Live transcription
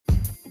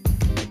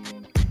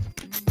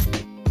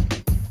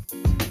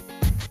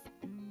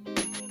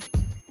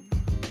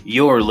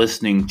You're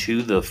listening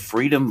to the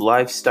Freedom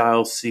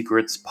Lifestyle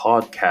Secrets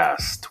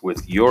podcast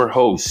with your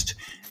host,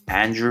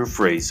 Andrew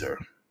Fraser.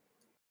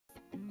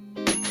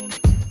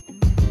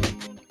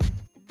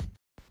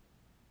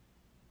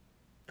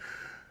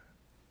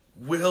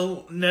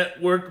 Will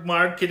network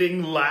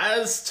marketing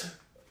last?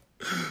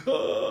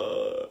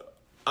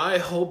 I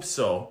hope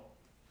so.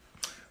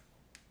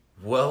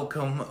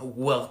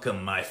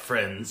 Welcome, my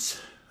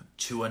friends,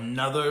 to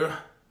another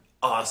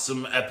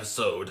awesome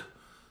episode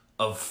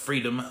of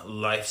Freedom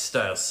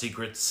Lifestyle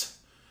Secrets.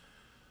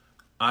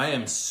 I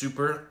am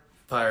super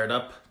fired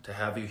up to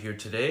have you here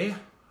today.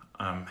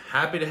 I'm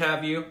happy to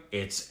have you.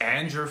 It's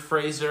Andrew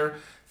Fraser.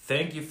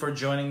 Thank you for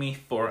joining me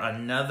for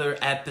another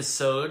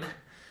episode.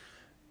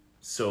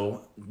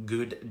 So,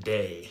 good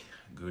day.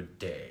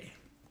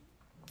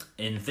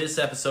 In this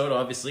episode,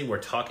 obviously, we're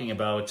talking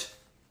about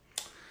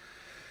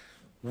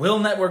will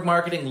network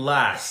marketing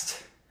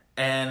last?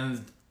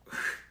 And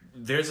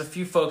there's a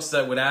few folks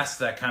that would ask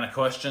that kind of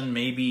question.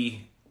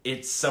 Maybe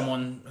it's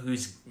someone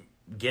who's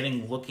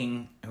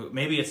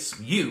maybe it's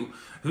you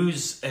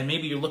and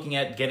maybe you're looking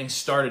at getting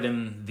started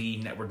in the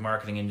network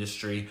marketing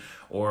industry,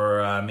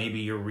 or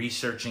maybe you're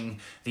researching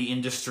the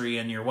industry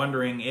and you're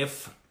wondering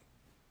if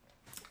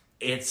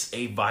it's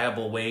a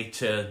viable way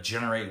to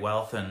generate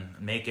wealth and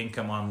make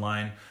income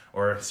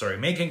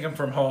make income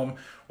from home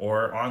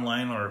or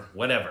online or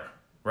whatever,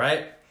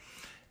 right?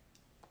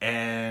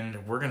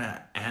 And we're going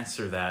to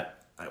answer that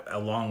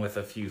along with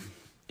a few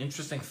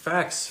interesting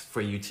facts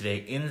for you today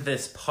in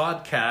this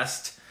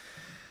podcast,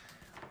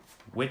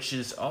 which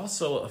is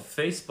also a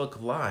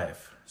Facebook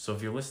Live. So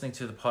if you're listening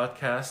to the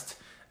podcast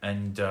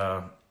and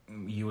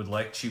you would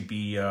like to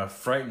be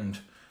frightened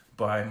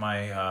by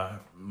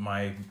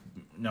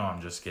no,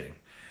 I'm just kidding.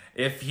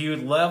 If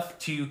you'd love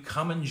to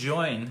come and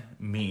join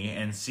me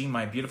and see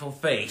my beautiful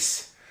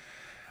face,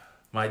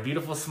 my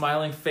beautiful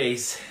smiling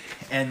face,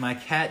 and my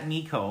cat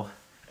Nico,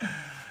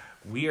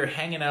 we are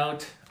hanging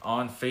out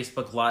on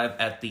Facebook Live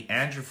at the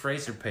Andrew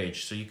Fraser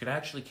page. So you can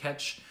actually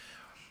catch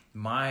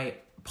my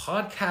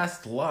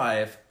podcast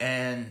live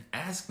and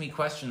ask me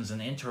questions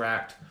and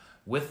interact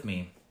with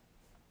me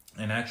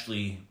and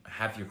actually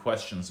have your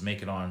questions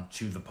make it on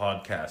to the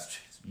podcast.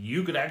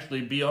 You could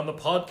actually be on the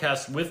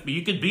podcast with me.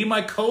 You could be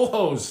my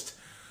co-host,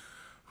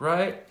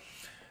 right?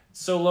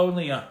 So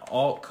lonely,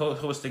 all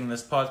co-hosting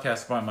this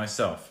podcast by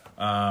myself.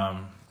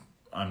 I'm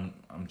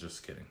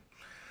just kidding.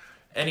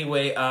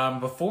 Anyway,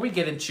 before we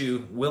get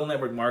into will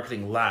network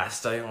marketing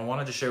last, I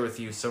wanted to share with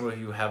you, some of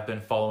you have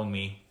been following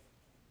me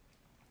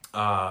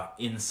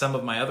in some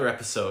of my other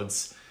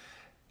episodes,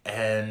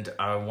 and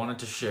I wanted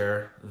to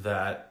share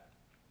that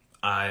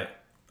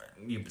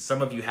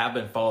some of you have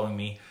been following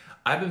me.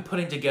 I've been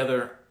putting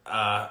together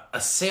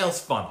a sales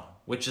funnel,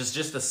 which is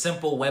just a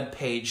simple web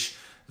page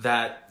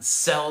that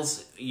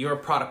sells your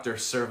product or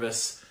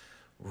service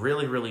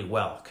really, really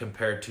well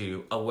compared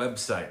to a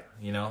website,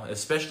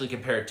 especially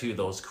compared to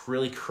those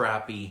really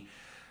crappy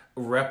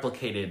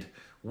replicated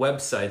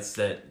websites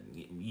that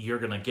you're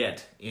going to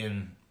get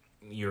in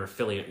your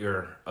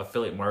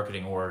affiliate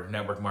marketing or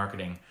network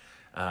marketing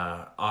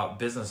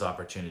business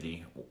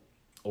opportunity,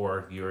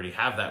 or you already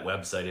have that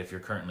website if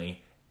you're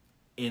currently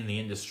in the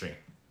industry.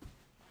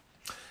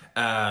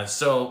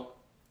 So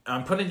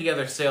I'm putting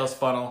together a sales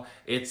funnel.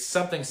 It's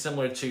something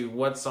similar to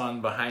what's on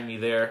behind me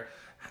there.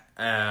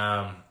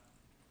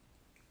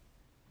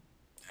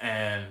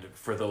 And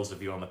for those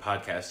of you on the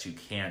podcast who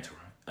can't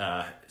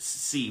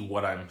see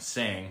what I'm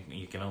saying,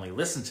 you can only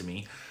listen to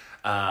me.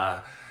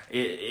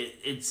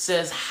 It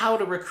says how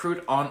to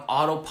recruit on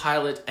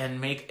autopilot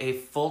and make a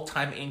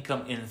full-time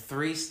income in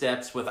 3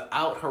 steps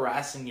without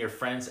harassing your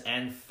friends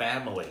and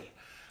family.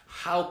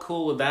 How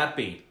cool would that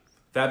be?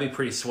 That'd be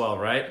pretty swell,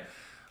 right?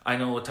 I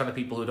know a ton of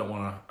people who don't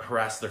want to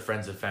harass their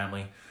friends and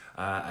family.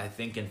 I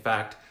think, in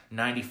fact,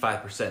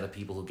 95% of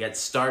people who get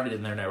started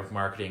in their network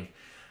marketing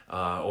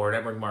or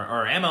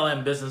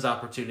MLM business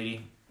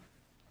opportunity,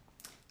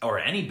 or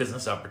any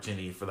business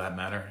opportunity for that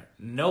matter,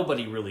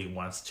 nobody really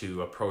wants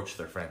to approach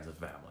their friends and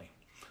family,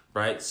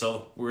 right?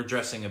 So we're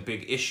addressing a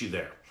big issue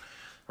there,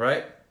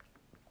 right?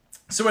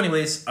 So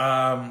anyways,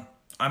 I'm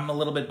a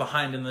little bit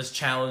behind in this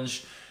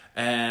challenge,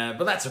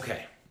 but that's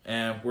okay.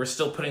 And we're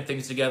still putting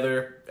things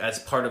together as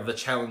part of the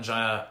challenge.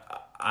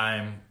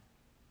 I'm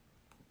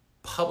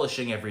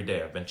publishing every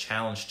day. I've been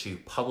challenged to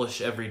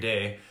publish every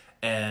day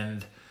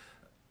and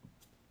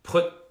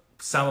put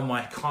some of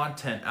my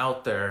content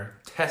out there,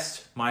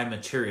 test my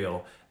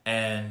material,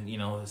 and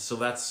so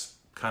that's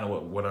kind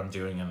of what I'm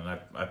doing. And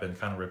I've been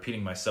kind of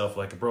repeating myself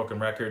like a broken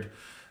record.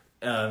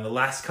 The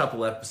last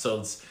couple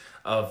episodes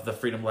of the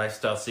Freedom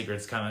Lifestyle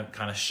Secrets, kind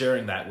of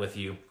sharing that with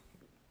you.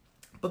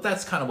 But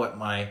that's kind of what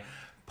my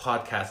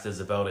podcast is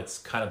about. It's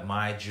kind of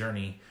my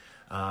journey,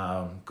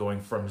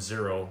 going from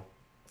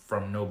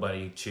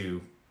nobody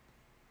to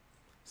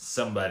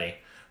somebody,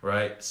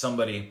 right?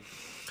 Somebody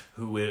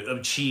who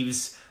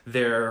achieves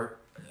their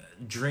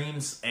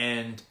dreams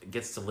and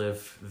gets to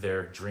live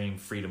their dream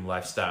freedom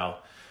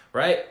lifestyle,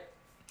 right?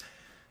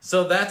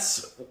 So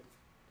that's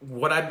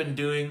what I've been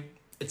doing.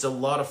 It's a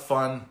lot of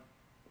fun.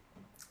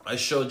 I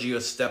showed you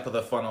a step of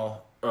the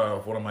funnel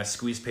of one of my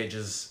squeeze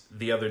pages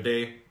the other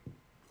day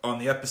on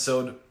the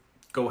episode.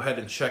 Go ahead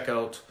and check it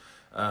out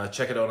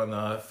on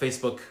the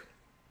Facebook.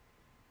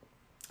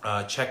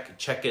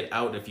 Check it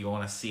out if you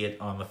want to see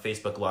it on the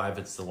Facebook Live.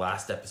 It's the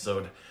last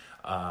episode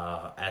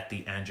at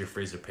the Andrew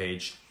Fraser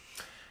page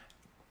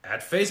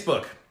at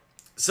Facebook.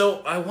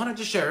 So I wanted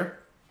to share.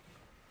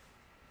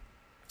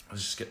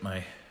 Let's just get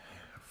my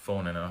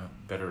phone in a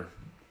better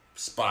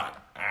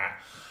spot.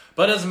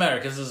 But it doesn't matter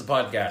because this is a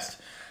podcast,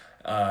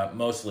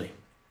 mostly.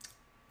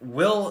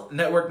 Will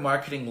network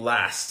marketing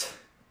last?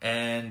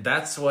 And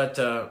that's what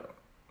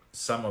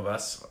some of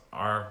us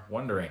are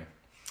wondering,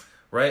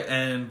 right?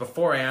 And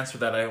before I answer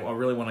that, I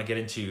really want to get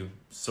into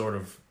sort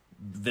of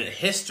the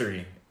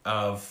history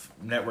of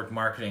network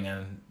marketing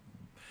and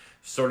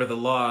sort of the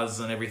laws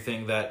and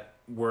everything that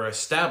were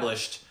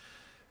established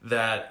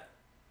that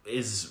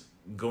is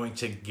going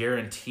to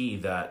guarantee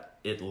that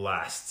it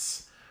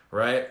lasts,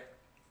 right?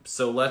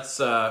 So let's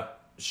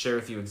share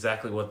with you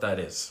exactly what that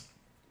is.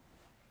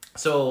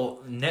 So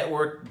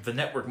the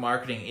network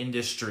marketing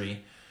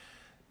industry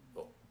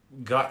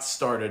got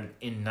started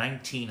in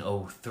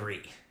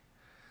 1903,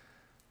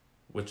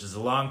 which is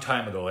a long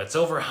time ago. It's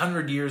over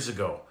 100 years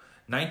ago.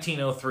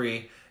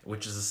 1903,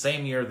 which is the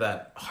same year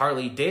that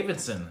Harley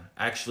Davidson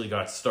actually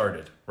got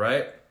started,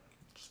 right?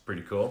 Which is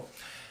pretty cool.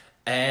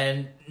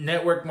 And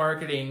network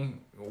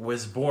marketing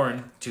was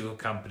born to a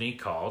company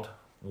called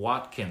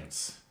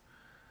Watkins.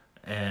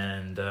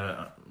 And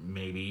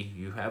maybe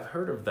you have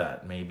heard of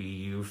that. Maybe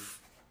you've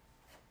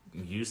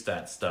used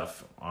that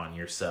stuff on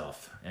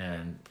yourself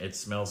and it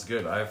smells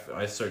good.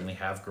 I certainly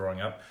have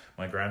growing up.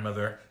 My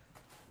grandmother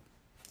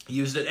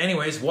used it.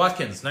 Anyways,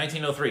 Watkins,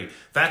 1903.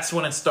 That's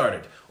when it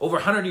started. Over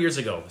 100 years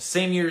ago.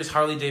 Same year as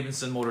Harley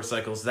Davidson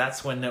motorcycles.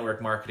 That's when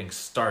network marketing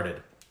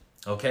started.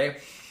 Okay?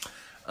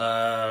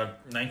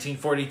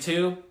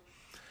 1942.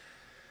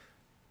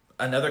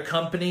 Another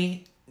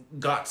company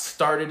got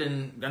started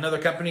and another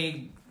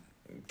company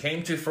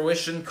came to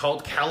fruition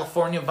called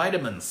California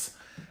Vitamins.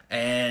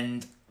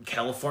 And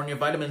California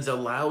Vitamins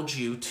allowed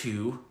you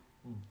to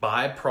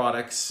buy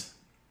products.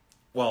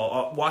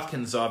 Well,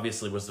 Watkins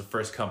obviously was the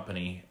first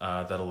company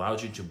that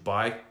allowed you to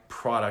buy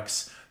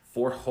products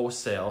for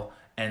wholesale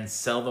and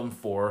sell them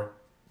for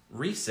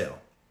resale.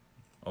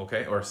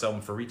 Okay? Or sell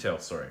them for retail,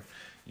 sorry.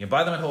 You can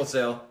buy them at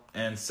wholesale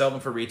and sell them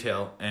for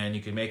retail, and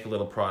you can make a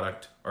little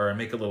product or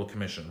make a little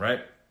commission, right?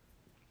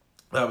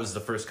 That was the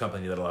first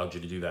company that allowed you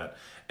to do that.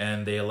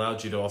 And they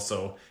allowed you to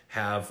also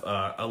have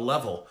a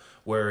level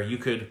where you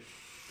could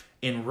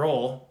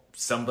enroll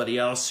somebody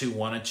else who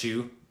wanted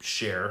to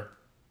share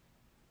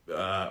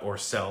or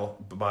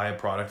buy a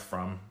product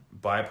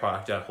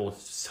at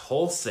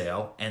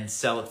wholesale and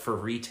sell it for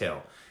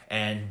retail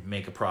and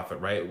make a profit,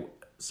 right?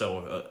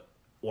 So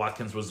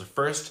Watkins was the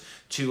first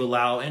to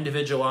allow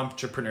individual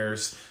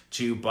entrepreneurs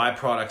to buy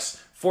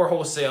products for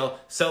wholesale,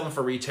 sell them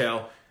for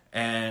retail,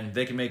 and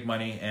they can make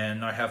money and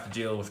not have to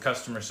deal with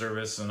customer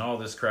service and all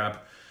this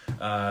crap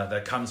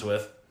that comes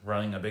with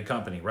running a big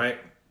company, right?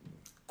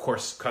 Of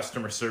course,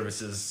 customer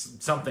service is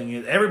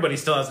something everybody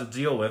still has to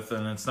deal with,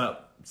 and it's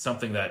not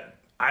something that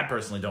I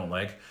personally don't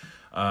like.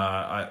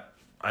 I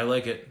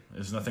like it.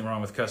 There's nothing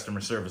wrong with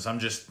customer service. I'm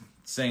just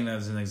saying that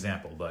as an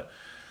example, but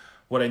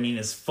what I mean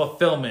is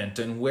fulfillment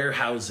and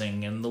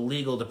warehousing and the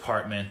legal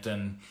department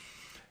and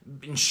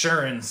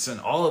insurance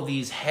and all of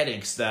these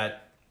headaches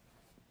that,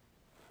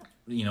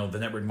 you know, the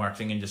network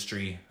marketing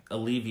industry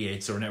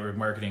alleviates, or network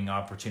marketing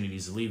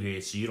opportunities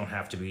alleviates, so you don't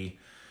have to be,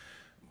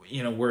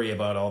 you know, worry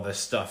about all this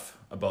stuff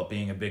about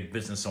being a big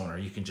business owner.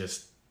 You can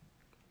just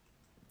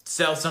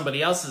sell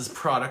somebody else's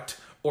product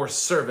or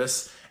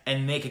service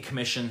and make a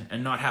commission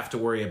and not have to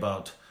worry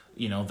about,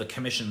 you know, the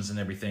commissions and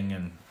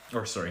everything,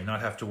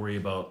 not have to worry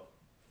about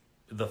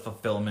the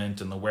fulfillment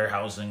and the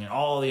warehousing and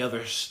all the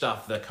other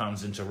stuff that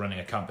comes into running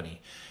a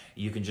company.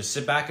 You can just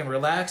sit back and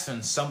relax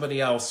and somebody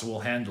else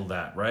will handle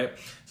that, right?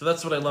 So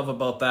that's what I love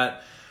about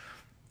that.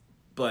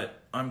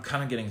 But I'm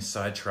kind of getting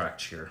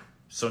sidetracked here.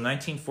 So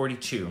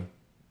 1942,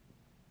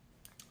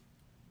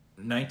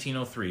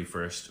 1903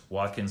 first,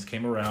 Watkins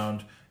came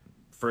around.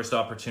 First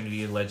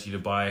opportunity led you to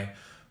buy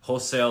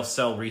wholesale,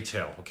 sell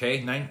retail, okay?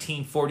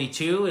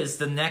 1942 is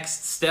the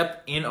next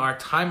step in our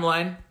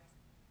timeline.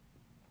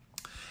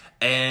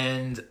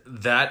 And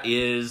that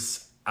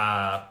is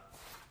an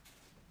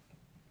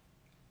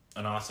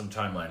awesome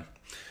timeline.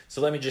 So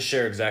let me just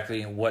share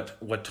exactly what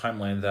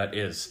timeline that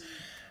is.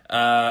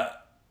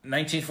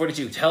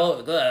 1942,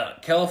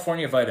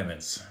 California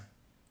Vitamins.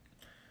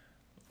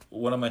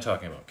 What am I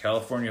talking about?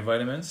 California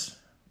Vitamins,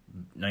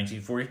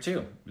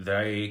 1942.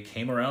 They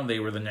came around. They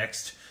were the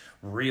next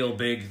real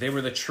big. They were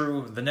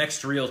the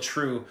next real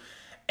true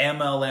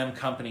MLM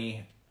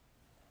company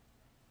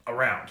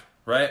around,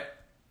 right?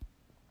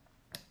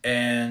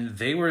 And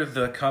they were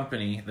the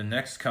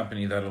next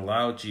company that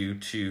allowed you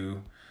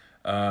to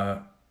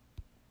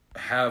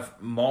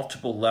have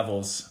multiple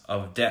levels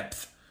of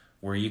depth,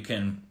 where you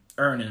can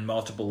earn in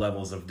multiple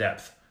levels of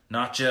depth,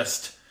 not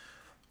just,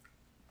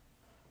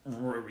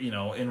 you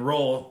know,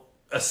 enroll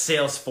a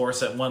sales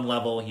force at one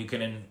level, you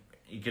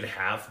could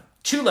have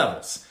two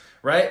levels,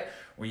 right?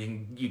 Where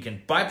you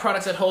can buy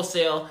products at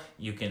wholesale,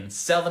 you can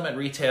sell them at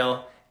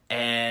retail,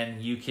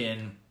 and you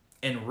can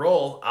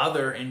enroll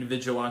other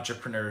individual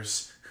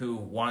entrepreneurs who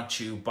want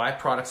to buy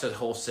products at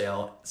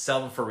wholesale,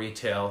 sell them for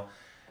retail,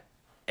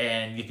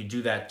 and you can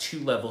do that two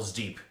levels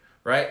deep,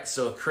 right?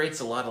 So it creates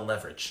a lot of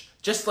leverage.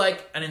 Just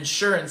like an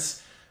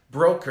insurance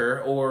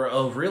broker or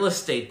a real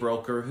estate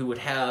broker who would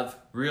have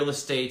real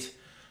estate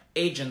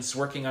agents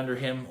working under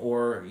him,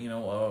 or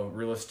a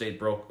real estate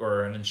broker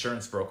or an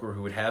insurance broker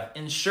who would have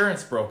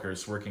insurance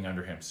brokers working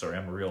under him. Sorry,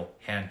 I'm a real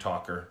hand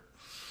talker.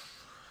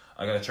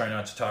 I gotta try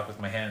not to talk with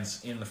my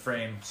hands in the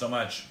frame so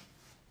much.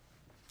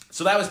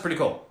 So that was pretty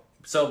cool.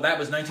 So that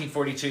was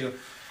 1942.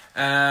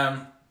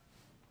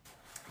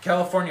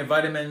 California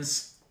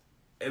Vitamins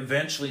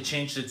eventually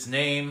changed its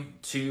name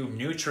to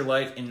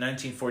Nutrilite in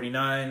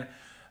 1949.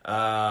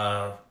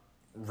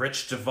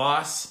 Rich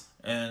DeVos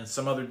and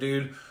some other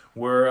dude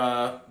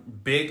were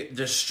big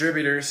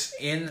distributors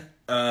in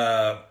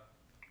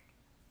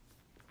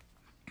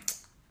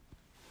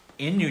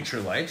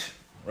Nutrilite,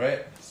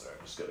 right? Sorry,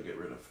 I just gotta get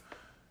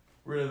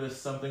rid of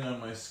this something on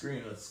my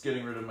screen that's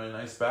getting rid of my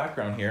nice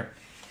background here.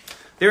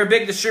 They were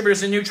big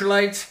distributors in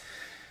Nutrilite,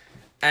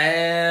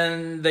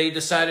 and they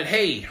decided,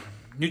 hey,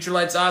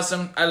 Nutrilite's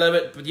awesome, I love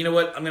it, but you know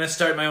what? I'm gonna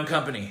start my own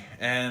company.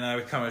 And I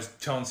was kind of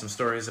telling some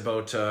stories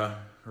about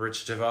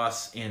Rich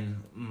DeVos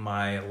in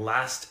my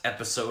last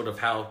episode of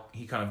how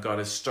he kind of got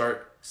his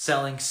start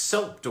selling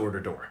soap door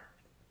to door.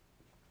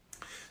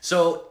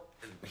 So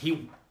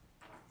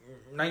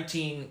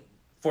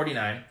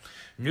 1949,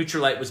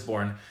 Nutrilite was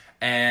born,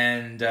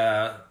 and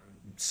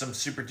some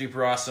super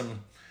duper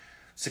awesome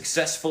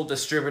successful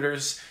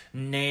distributors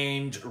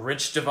named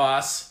Rich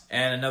DeVos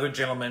and another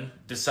gentleman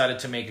decided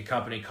to make a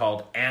company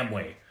called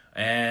Amway.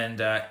 And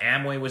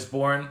Amway was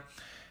born,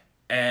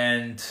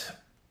 and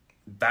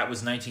that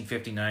was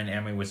 1959.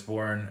 Amway was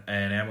born,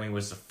 and Amway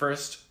was the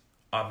first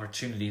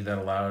opportunity that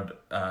allowed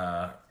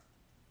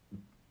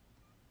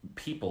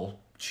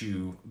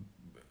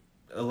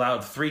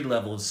allowed 3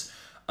 levels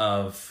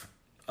of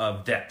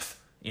depth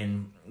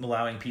in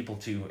allowing people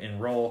to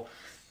enroll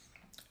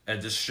a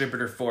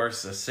distributor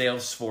force, a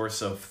sales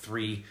force of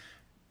 3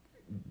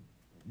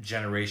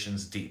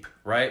 generations deep,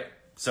 right?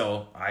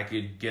 So I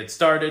could get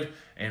started,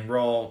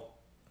 enroll,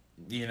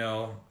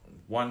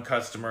 one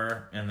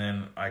customer, and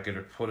then I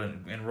could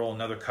enroll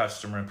another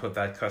customer and put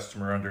that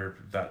customer under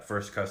that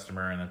first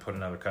customer, and then put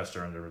another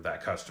customer under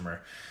that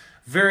customer.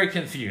 Very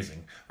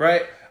confusing,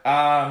 right?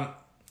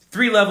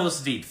 3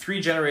 levels deep,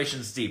 3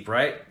 generations deep,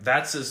 right?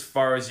 That's as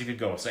far as you could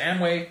go. So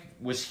Amway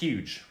was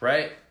huge,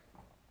 right?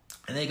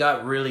 And they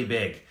got really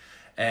big,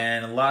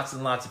 and lots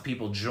of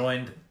people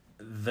joined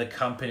the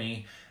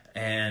company.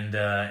 And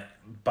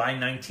by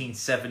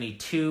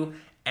 1972,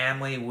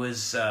 Amway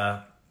was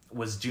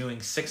doing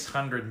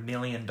 $600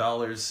 million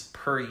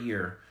per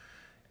year,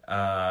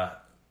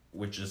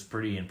 which is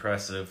pretty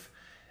impressive.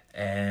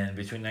 And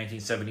between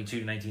 1972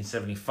 and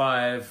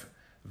 1975,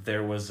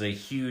 there was a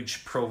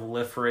huge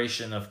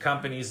proliferation of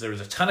companies. There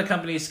was a ton of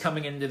companies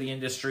coming into the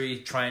industry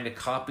trying to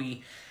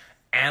copy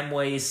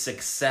Amway's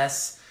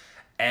success,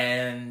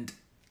 and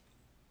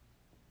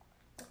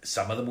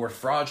some of them were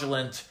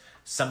fraudulent,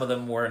 some of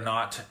them were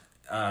not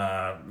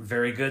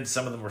very good,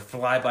 some of them were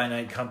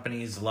fly-by-night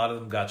companies, a lot of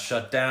them got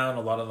shut down,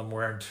 a lot of them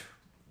weren't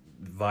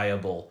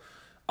viable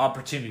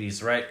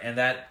opportunities, right? And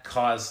that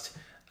caused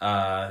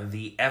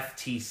the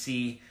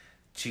FTC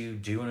to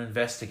do an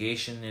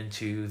investigation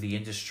into the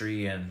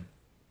industry, and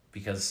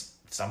because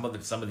some of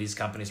these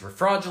companies were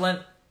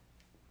fraudulent,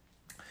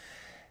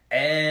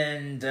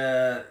 and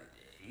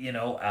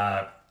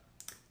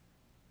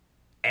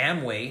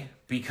Amway,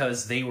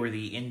 because they were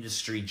the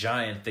industry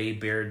giant, they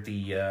bared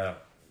the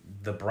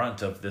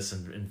brunt of this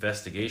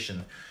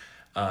investigation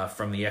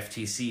from the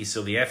FTC.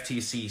 So the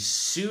FTC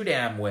sued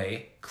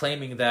Amway,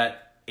 claiming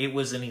that it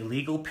was an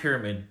illegal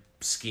pyramid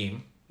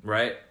scheme,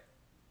 right?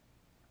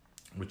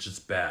 Which is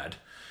bad.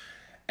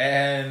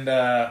 And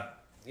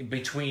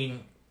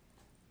between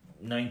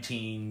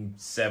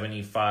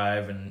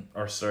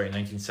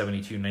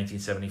 1972 and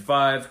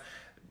 1975,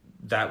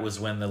 that was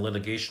when the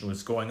litigation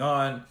was going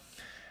on.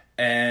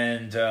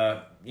 And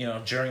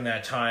during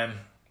that time,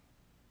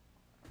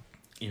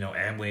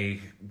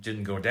 Amway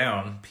didn't go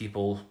down.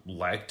 People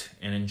liked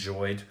and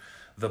enjoyed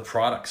the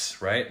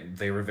products, right?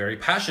 They were very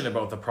passionate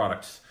about the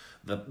products.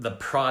 The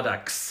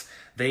products,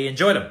 they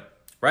enjoyed them,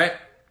 right?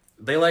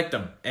 They liked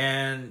them,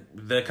 and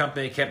the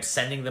company kept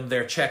sending them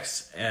their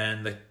checks,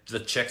 and the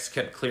checks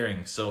kept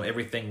clearing, so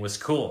everything was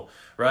cool,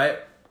 right?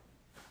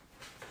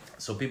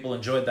 So people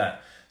enjoyed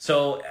that.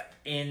 So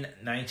in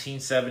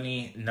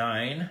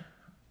 1979,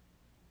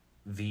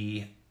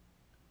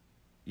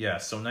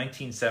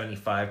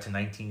 1975 to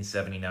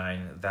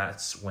 1979,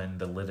 that's when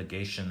the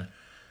litigation,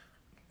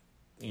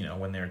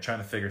 when they're trying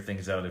to figure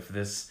things out, if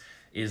this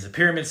is a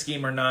pyramid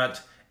scheme or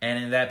not.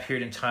 And in that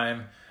period of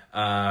time,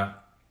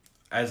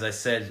 as I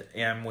said,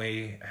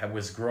 Amway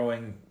was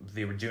growing.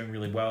 They were doing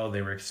really well.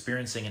 They were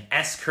experiencing an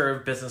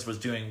S-curve. Business was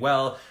doing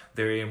well.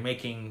 They were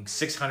making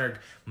 $600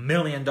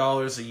 million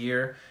a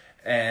year.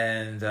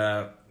 And,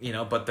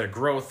 but their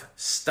growth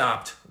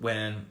stopped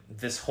when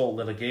this whole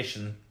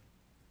litigation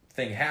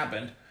thing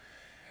happened.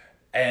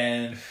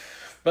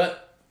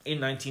 But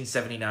in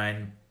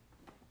 1979,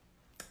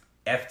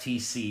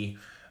 FTC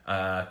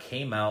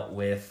came out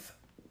with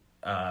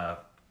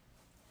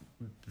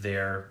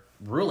their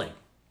ruling.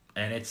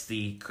 And it's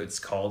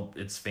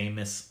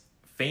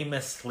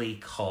famously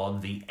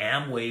called the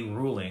Amway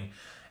ruling,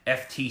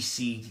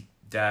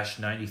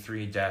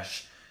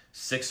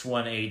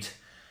 FTC-93-618.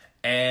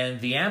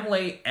 And the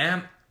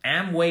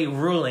Amway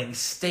ruling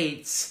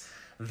states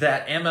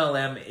that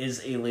MLM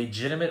is a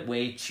legitimate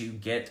way to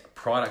get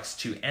products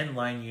to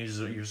end-line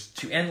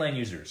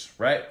users,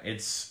 right?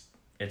 It's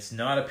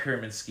not a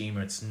pyramid scheme.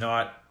 It's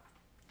not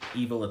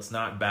evil. It's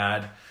not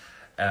bad.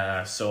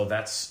 So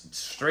that's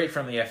straight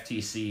from the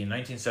FTC in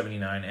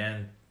 1979.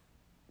 And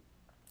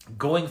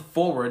going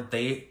forward,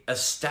 they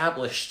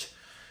established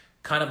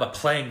kind of a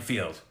playing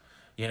field,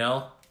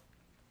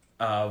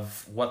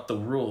 of what the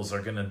rules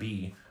are going to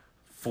be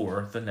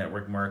for the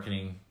network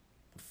marketing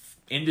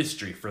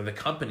industry, for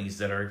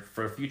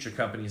future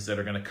companies that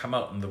are going to come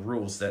out, and the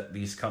rules that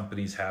these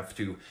companies have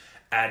to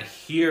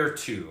adhere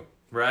to,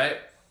 right?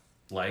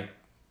 Like,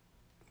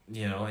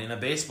 in a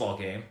baseball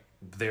game,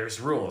 there's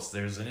rules.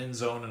 There's an in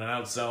zone and an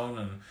out zone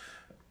and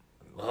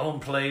home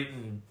plate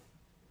and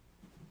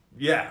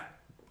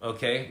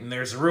and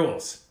there's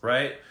rules,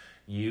 right?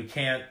 You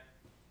can't,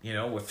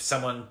 if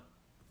someone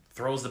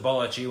throws the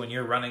ball at you and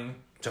you're running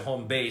to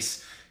home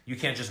base, you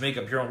can't just make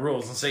up your own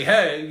rules and say,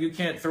 hey, you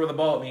can't throw the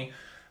ball at me,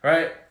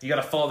 right? You got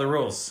to follow the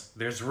rules.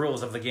 There's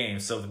rules of the game.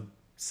 So the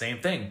same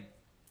thing.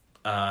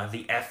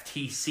 The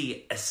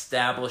FTC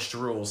established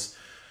rules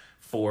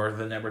for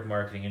the network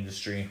marketing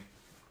industry.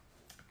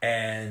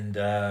 And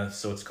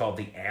so it's called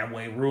the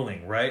Amway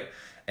ruling, right?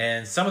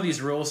 And some of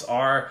these rules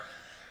are,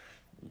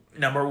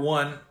 number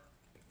one,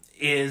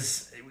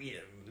 is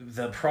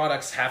the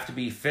products have to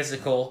be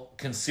physical,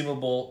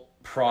 consumable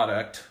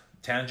product,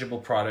 tangible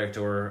product,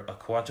 or a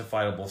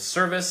quantifiable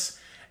service.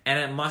 And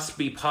it must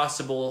be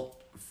possible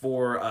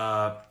for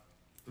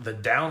the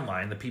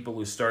downline, the people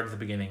who start at the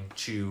beginning,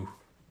 to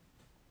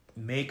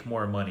make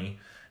more money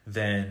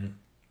than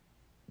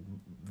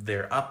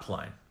their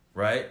upline,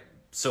 right?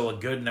 So a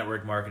good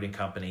network marketing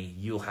company,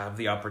 you'll have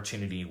the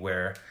opportunity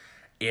where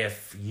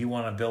if you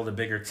want to build a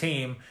bigger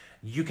team,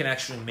 you can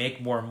actually make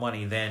more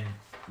money than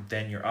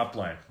your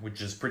upline,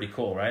 which is pretty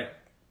cool, right?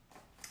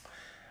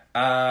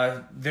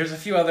 There's a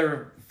few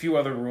other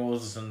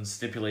rules and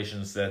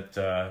stipulations that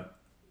that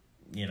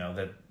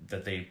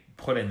they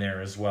put in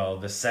there as well.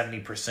 The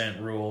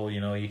 70% rule,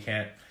 you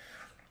can't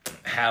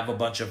have a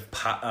bunch of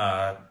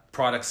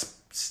products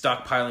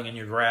stockpiling in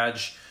your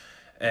garage,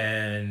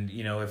 and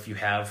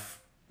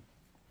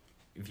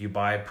if you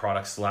buy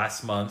products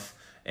last month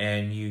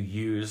and you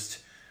used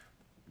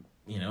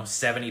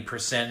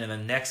 70%, and the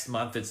next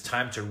month it's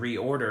time to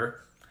reorder.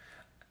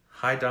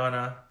 Hi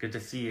Donna, good to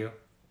see you.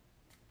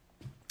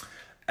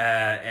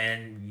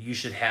 And you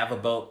should have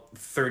about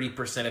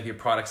 30% of your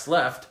products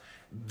left,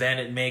 then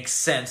it makes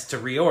sense to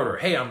reorder.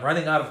 Hey, I'm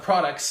running out of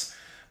products.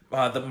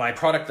 My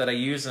product that I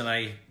use and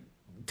I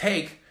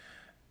take,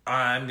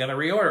 I'm gonna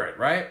reorder it,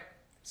 right?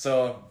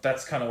 So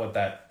that's kind of what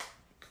that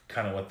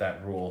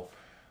rule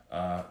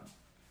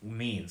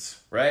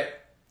means, right?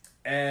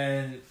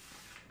 And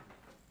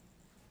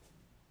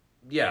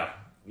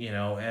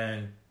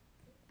and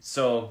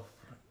so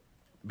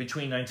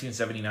between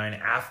 1979,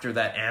 after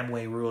that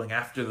Amway ruling,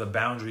 after the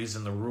boundaries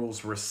and the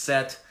rules were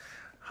set,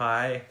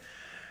 hi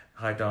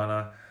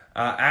Donna,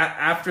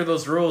 after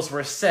those rules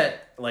were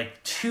set,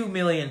 like 2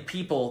 million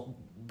people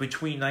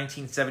between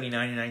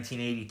 1979 and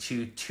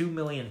 1982, 2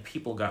 million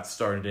people got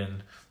started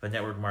in the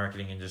network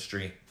marketing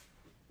industry,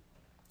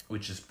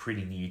 which is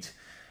pretty neat.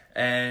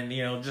 And,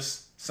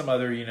 just some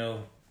other,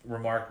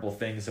 remarkable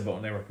things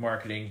about network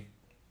marketing.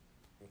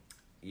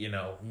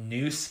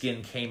 Nu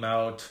Skin came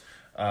out,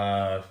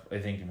 I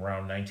think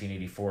around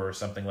 1984 or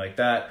something like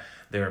that.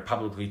 They're a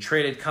publicly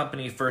traded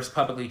company, first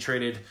publicly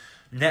traded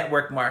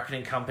network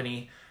marketing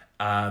company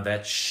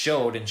that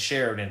showed and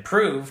shared and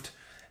proved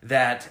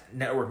that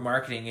network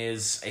marketing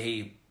is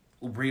a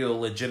real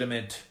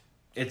legitimate,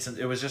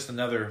 it was just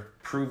another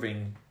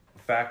proving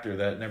factor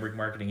that network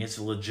marketing is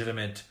a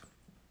legitimate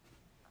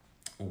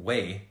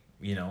way,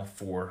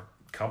 for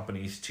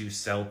companies to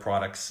sell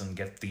products and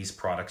get these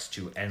products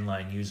to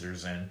endline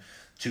users and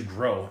to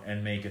grow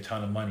and make a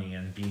ton of money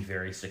and be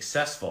very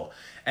successful.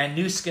 And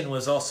Nu Skin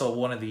was also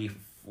one of the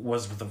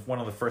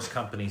first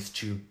companies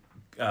to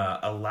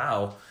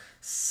allow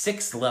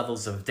 6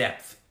 levels of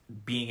depth,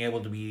 being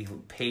able to be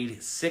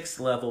paid 6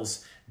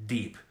 levels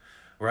deep,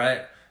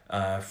 right?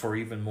 For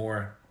even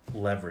more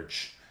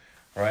leverage,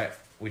 right?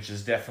 Which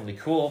is definitely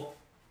cool.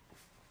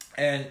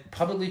 And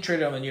publicly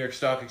traded on the New York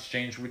Stock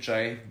Exchange, which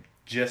I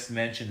just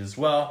mentioned as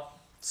well.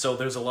 So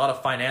there's a lot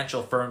of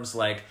financial firms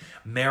like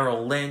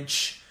Merrill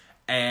Lynch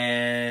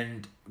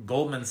and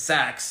Goldman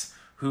Sachs,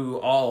 who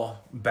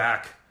all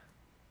back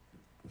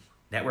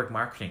network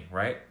marketing,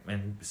 right?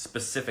 And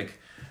specific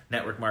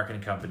network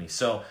marketing companies.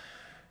 So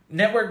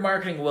network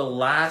marketing will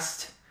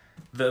last.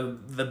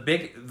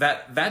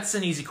 That's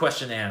an easy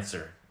question to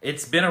answer.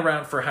 It's been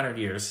around for 100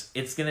 years.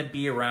 It's going to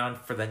be around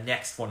for the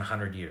next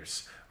 100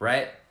 years,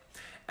 right?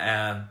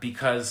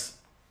 Because,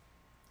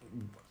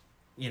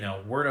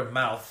 word of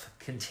mouth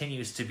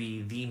continues to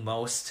be the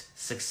most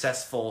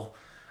successful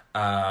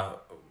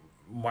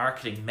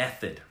marketing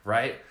method,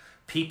 right?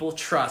 People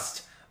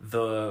trust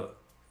the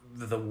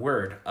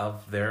word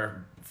of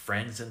their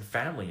friends and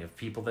family, of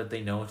people that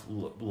they know,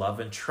 love,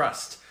 and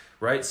trust,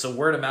 right? So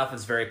word of mouth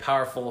is very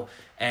powerful,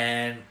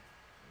 and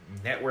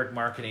network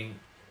marketing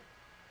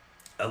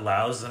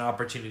allows an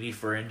opportunity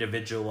for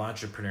individual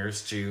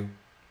entrepreneurs to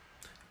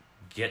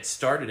get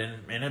started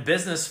in a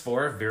business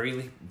for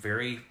very,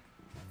 very,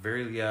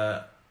 very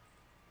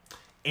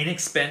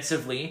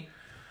inexpensively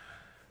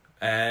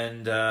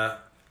and a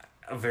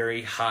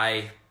very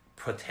high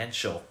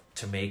potential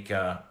to make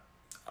a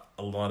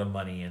lot of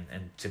money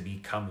and to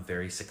become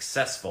very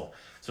successful.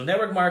 So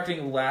network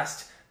marketing will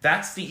last.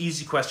 That's the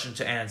easy question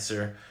to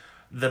answer.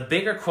 The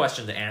bigger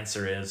question to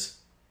answer is,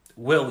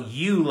 will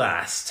you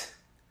last?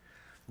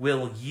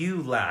 Will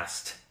you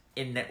last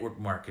in network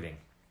marketing?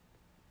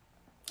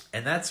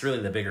 And that's really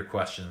the bigger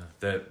question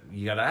that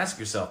you got to ask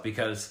yourself,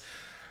 because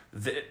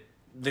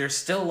there's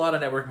still a lot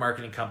of network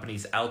marketing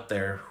companies out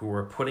there who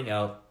are putting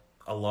out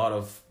a lot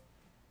of,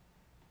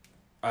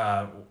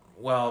 I'm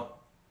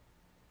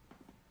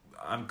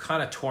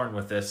kind of torn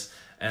with this,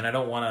 and I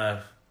don't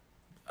want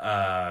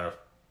to,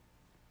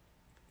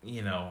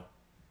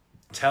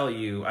 tell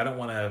you, I don't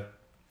want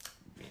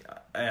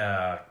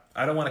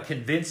to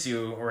convince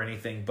you or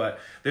anything, but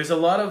there's a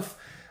lot of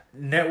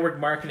network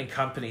marketing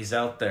companies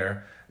out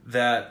there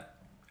that,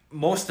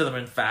 most of them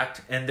in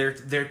fact, and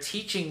they're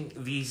teaching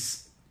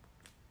these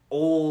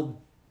old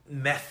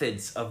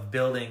methods of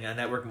building a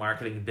network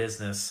marketing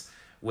business,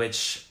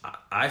 which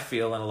I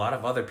feel and a lot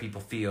of other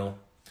people feel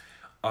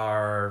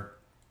are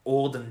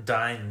old and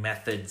dying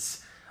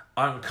methods,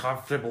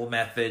 uncomfortable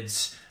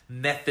methods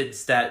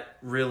that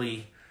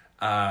really,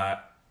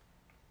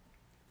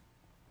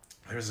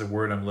 there's a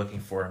word I'm looking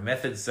for,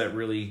 methods that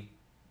really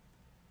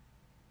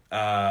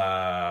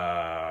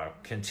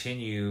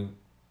continue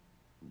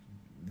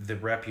the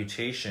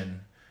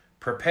reputation,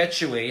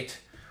 perpetuate,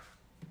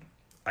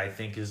 I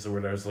think is the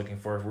word I was looking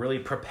for, really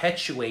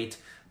perpetuate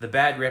the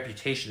bad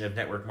reputation of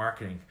network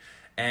marketing.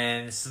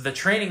 And so the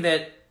training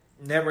that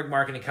network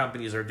marketing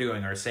companies are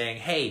doing are saying,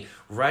 hey,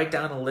 write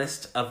down a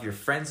list of your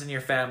friends and your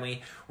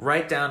family,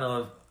 write down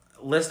a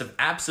list of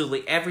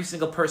absolutely every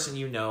single person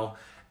you know,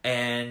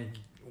 and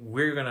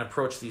we're going to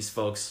approach these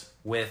folks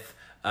with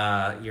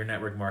your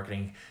network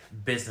marketing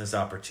business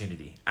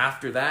opportunity.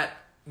 After that,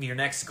 your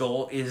next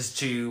goal is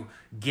to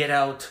get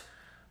out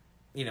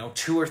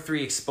 2 or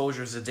 3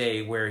 exposures a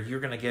day where you're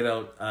going to get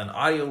out an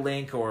audio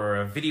link or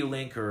a video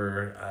link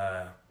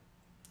or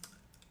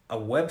a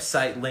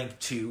website link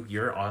to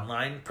your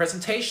online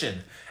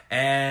presentation.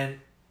 And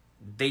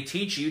they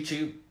teach you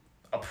to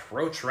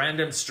approach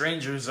random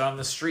strangers on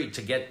the street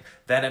to get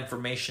that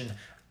information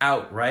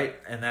out, right?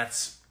 And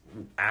that's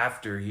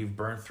after you've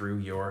burned through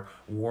your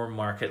warm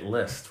market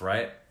list,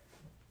 right?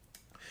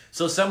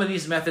 So some of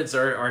these methods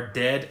are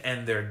dead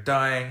and they're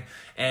dying,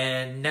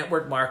 and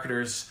network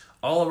marketers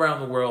all around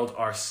the world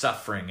are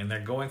suffering and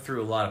they're going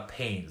through a lot of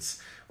pains,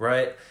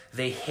 right?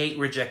 They hate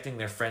rejecting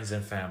their friends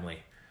and family,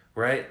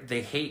 right?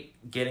 They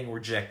hate getting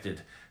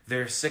rejected.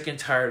 They're sick and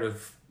tired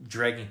of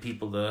dragging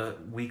people to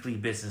weekly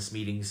business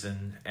meetings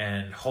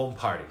and home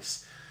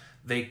parties.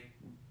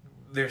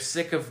 They're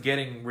sick of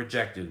getting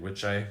rejected,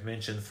 which I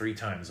mentioned 3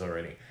 times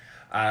already.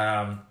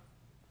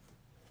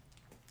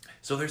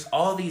 So there's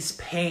all these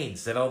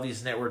pains that all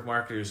these network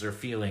marketers are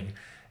feeling,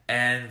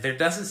 and there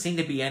doesn't seem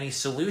to be any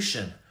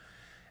solution.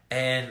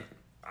 And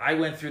I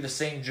went through the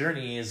same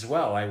journey as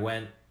well. I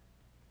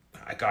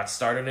got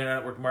started in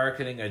network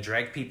marketing. I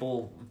dragged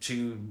people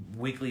to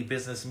weekly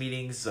business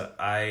meetings.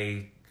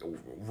 I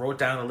wrote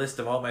down a list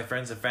of all my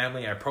friends and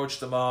family. I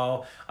approached them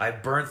all. I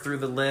burned through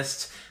the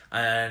list,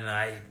 and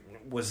I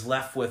was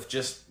left with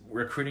just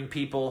recruiting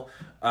people,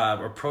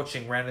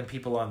 approaching random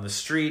people on the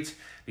street,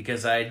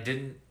 because I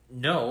didn't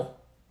know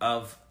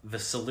of the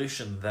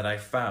solution that I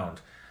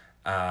found.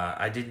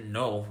 I didn't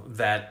know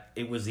that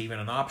it was even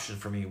an option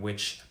for me,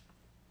 which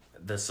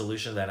the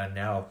solution that I'm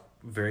now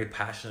very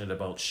passionate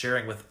about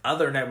sharing with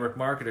other network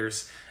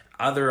marketers,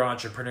 other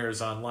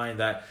entrepreneurs online,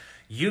 that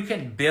you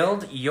can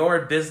build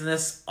your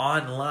business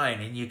online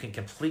and you can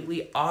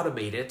completely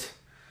automate it.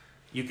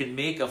 You can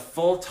make a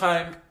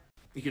full-time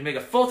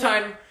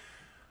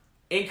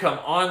income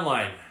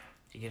online.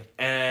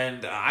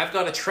 And I've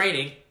got a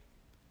training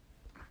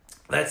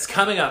that's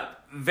coming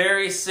up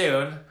very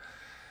soon.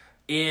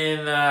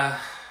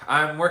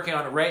 I'm working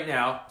on it right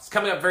now. It's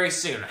coming up very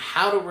soon.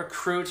 How to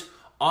recruit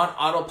on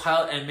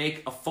autopilot and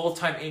make a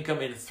full-time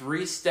income in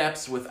 3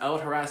 steps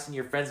without harassing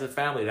your friends and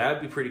family. That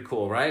would be pretty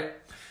cool, right?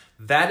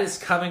 That is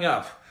coming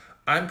up.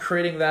 I'm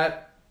creating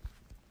that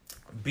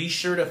Be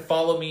sure to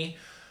follow me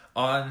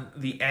on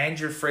the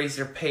Andrew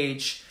Fraser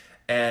page,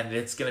 and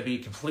it's going to be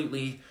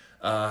completely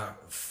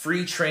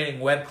free training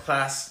web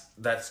class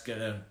that's going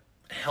to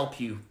help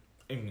you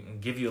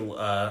and give you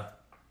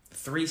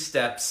 3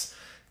 steps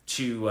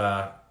to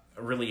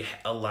really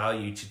allow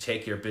you to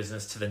take your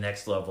business to the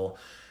next level.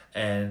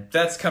 And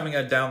that's coming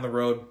out down the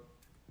road.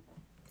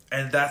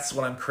 And that's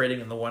what I'm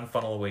creating in the One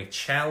Funnel Away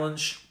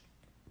Challenge.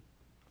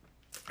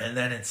 And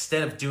then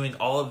instead of doing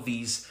all of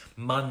these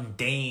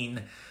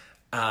mundane,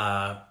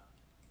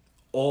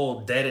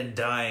 old, dead and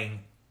dying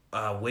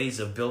ways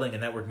of building a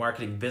network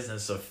marketing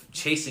business, of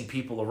chasing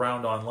people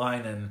around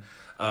online and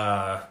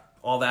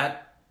all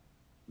that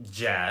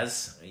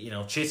jazz,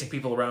 chasing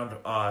people around,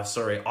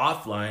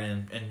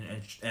 offline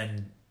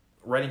and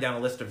writing down a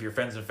list of your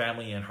friends and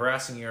family and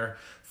harassing your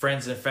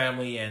friends and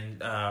family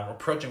and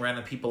approaching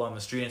random people on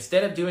the street.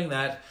 Instead of doing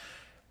that,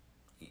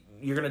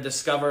 you're going to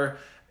discover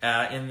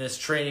in this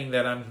training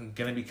that I'm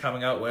going to be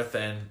coming out with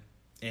and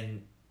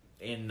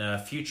in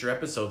future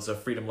episodes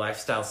of Freedom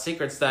Lifestyle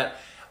Secrets, that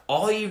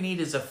all you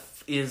need is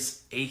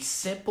a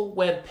simple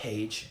web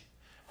page,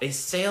 a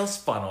sales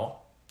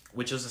funnel,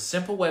 which is a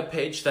simple web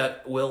page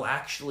that will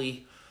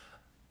actually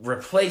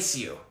replace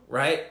you,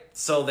 right?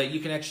 So that you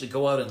can actually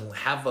go out and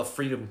have a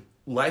freedom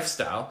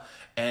lifestyle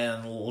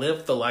and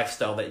live the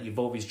lifestyle that you've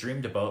always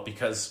dreamed about.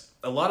 Because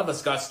a lot of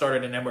us got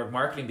started in network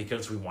marketing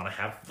because we want to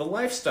have the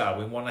lifestyle.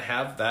 We want to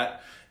have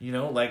that,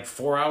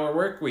 4-hour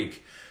work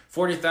week,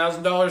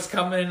 $40,000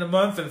 coming in a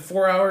month and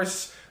 4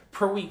 hours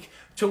per week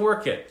to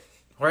work it,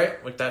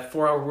 right? Like that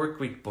 4-hour work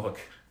week book.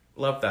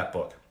 Love that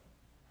book.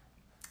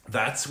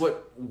 That's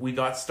what we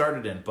got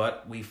started in.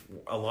 But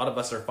a lot of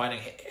us are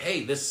finding,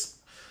 hey, this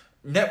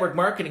network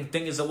marketing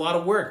thing is a lot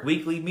of work.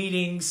 Weekly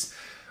meetings,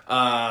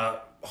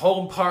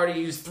 home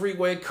parties,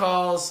 3-way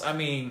calls. I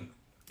mean,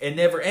 it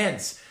never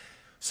ends.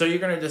 So you're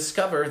going to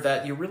discover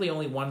that you're really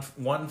only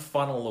one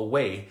funnel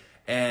away.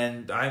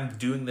 And I'm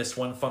doing this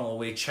One Funnel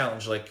Away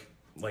challenge, like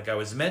I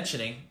was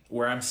mentioning,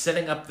 where I'm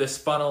setting up this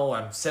funnel,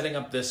 I'm setting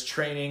up this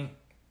training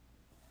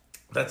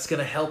that's going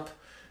to help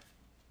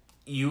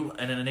you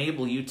and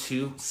enable you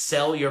to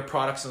sell your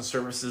products and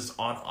services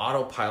on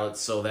autopilot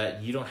so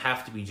that you don't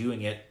have to be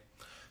doing it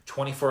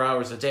 24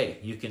 hours a day.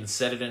 You can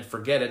set it and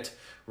forget it,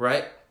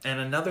 right? And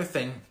another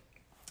thing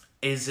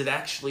is it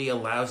actually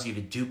allows you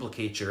to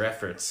duplicate your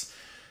efforts,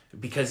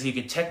 because you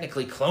can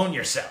technically clone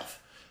yourself,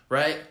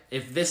 right?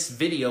 If this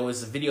video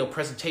is a video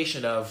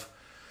presentation of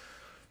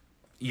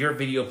your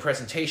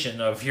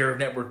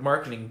network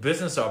marketing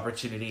business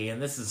opportunity,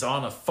 and this is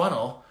on a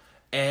funnel,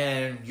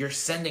 and you're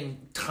sending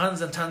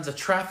tons and tons of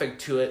traffic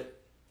to it,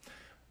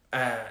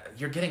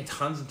 you're getting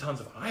tons and tons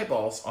of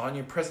eyeballs on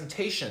your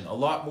presentation, a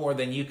lot more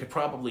than you could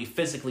probably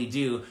physically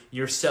do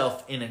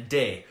yourself in a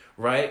day,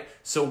 right?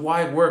 So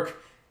why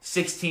work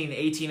 16,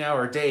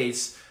 18-hour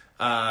days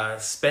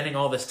spending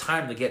all this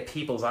time to get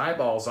people's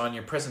eyeballs on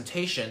your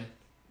presentation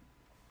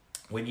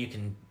when you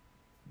can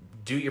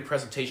do your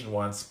presentation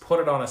once, put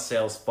it on a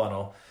sales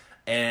funnel,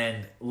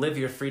 and live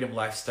your freedom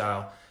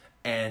lifestyle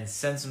and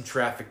send some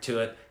traffic to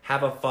it,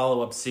 have a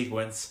follow-up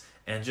sequence,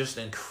 and just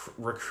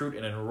recruit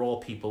and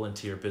enroll people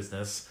into your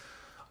business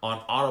on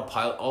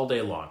autopilot all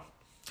day long.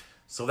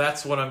 So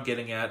that's what I'm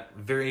getting at.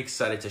 Very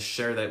excited to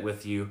share that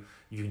with you.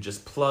 You can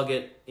just plug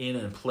it in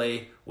and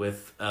play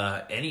with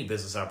any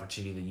business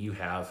opportunity that you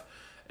have,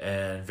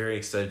 and very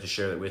excited to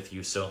share that with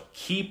you. So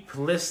keep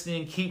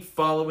listening, keep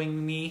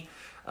following me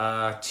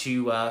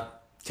to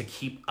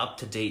keep up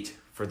to date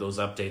for those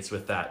updates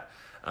with that,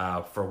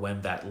 for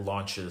when that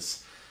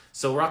launches.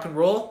 So rock and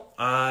roll.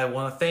 I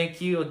want to thank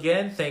you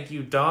again. Thank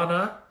you,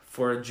 Donna,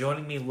 for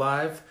joining me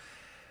live.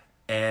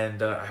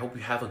 And I hope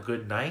you have a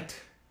good night.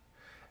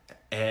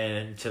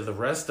 And to the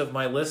rest of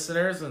my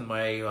listeners and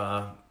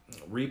my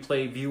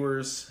replay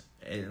viewers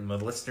and my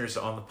listeners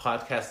on the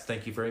podcast,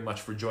 thank you very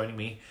much for joining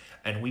me.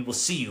 And we will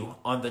see you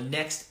on the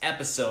next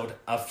episode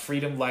of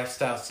Freedom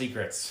Lifestyle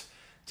Secrets.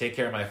 Take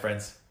care, my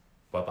friends.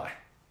 Bye-bye.